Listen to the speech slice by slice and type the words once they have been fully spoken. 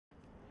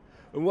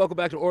And welcome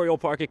back to Oriole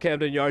Park at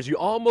Camden Yards. You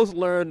almost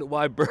learned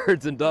why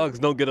birds and dogs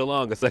don't get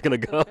along a second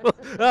ago.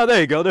 Oh,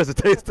 there you go. There's a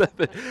taste of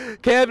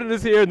it. Camden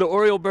is here, and the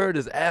Oriole Bird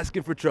is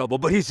asking for trouble,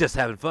 but he's just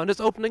having fun. It's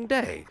opening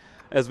day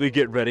as we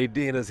get ready.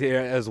 Dina's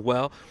here as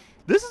well.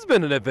 This has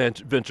been an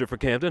adventure for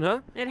Camden,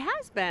 huh? It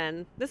has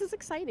been. This is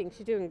exciting.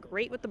 She's doing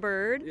great with the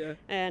bird. Yeah.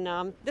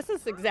 And this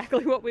is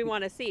exactly what we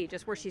want to see,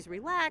 just where she's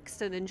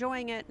relaxed and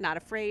enjoying it, not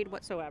afraid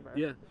whatsoever.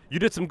 Yeah. You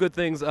did some good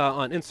things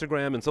on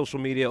Instagram and social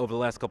media over the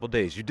last couple of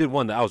days. You did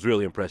one that I was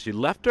really impressed. You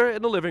left her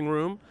in the living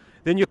room,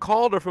 then you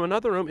called her from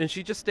another room, and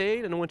she just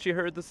stayed, and when she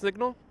heard the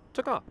signal,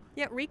 took off.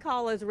 Yeah,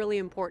 recall is really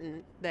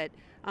important that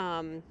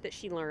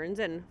she learns,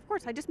 and of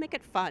course I just make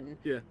it fun.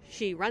 Yeah.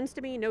 She runs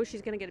to me, knows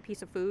she's going to get a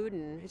piece of food,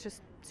 and it's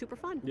just super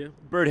fun. Yeah.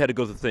 Bird had to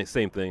go through the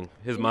same thing.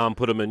 His mom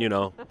put him in,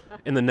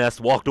 in the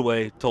nest, walked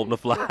away, told him to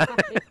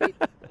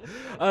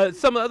fly.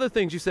 Some other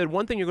things you said,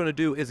 one thing you're going to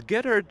do is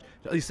get her,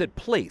 you said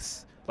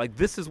place. Like,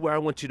 this is where I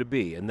want you to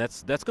be, and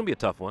that's going to be a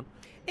tough one.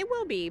 It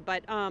will be,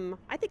 but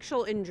I think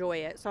she'll enjoy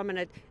it. So I'm going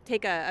to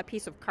take a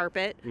piece of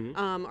carpet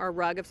or a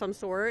rug of some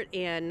sort,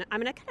 and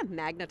I'm going to kind of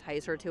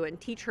magnetize her to it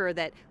and teach her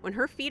that when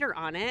her feet are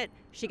on it,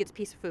 she gets a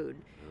piece of food.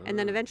 And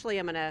then eventually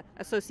I'm going to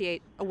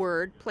associate a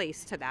word,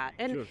 place, to that.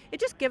 And it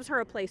just gives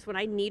her a place. When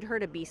I need her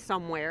to be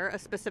somewhere, a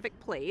specific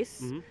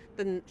place,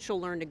 then she'll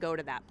learn to go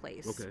to that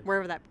place,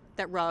 wherever that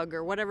rug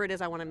or whatever it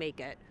is I want to make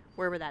it.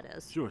 Wherever that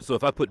is. Sure. So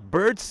if I put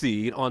bird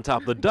seed on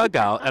top of the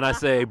dugout and I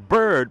say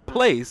bird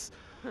place,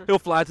 he'll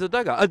fly to the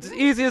dugout. It's as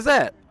easy as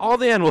that. All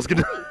the animals can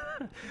do.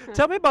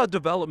 Tell me about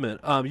development.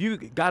 You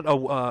got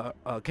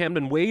a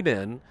Camden weighed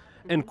in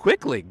and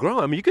quickly grown.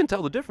 I mean, you can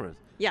tell the difference.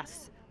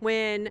 Yes.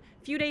 When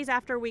a few days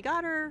after we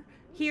got her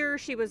here,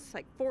 she was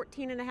like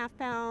 14 and a half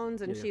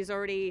pounds, and she's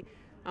already,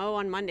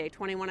 on Monday,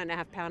 21 and a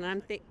half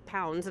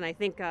pounds, and I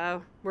think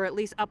we're at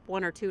least up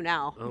 1 or 2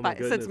 now,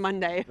 since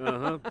Monday.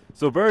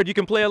 So, Bird, you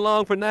can play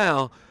along for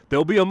now.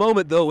 There'll be a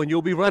moment, though, when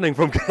you'll be running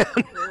from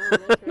Camden.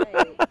 That's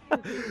right.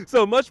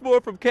 So much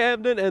more from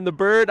Camden and the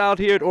Bird out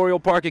here at Oriole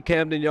Park at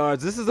Camden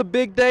Yards. This is a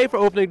big day for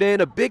opening day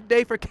and a big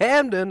day for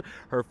Camden,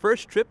 her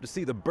first trip to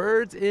see the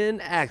birds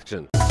in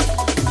action.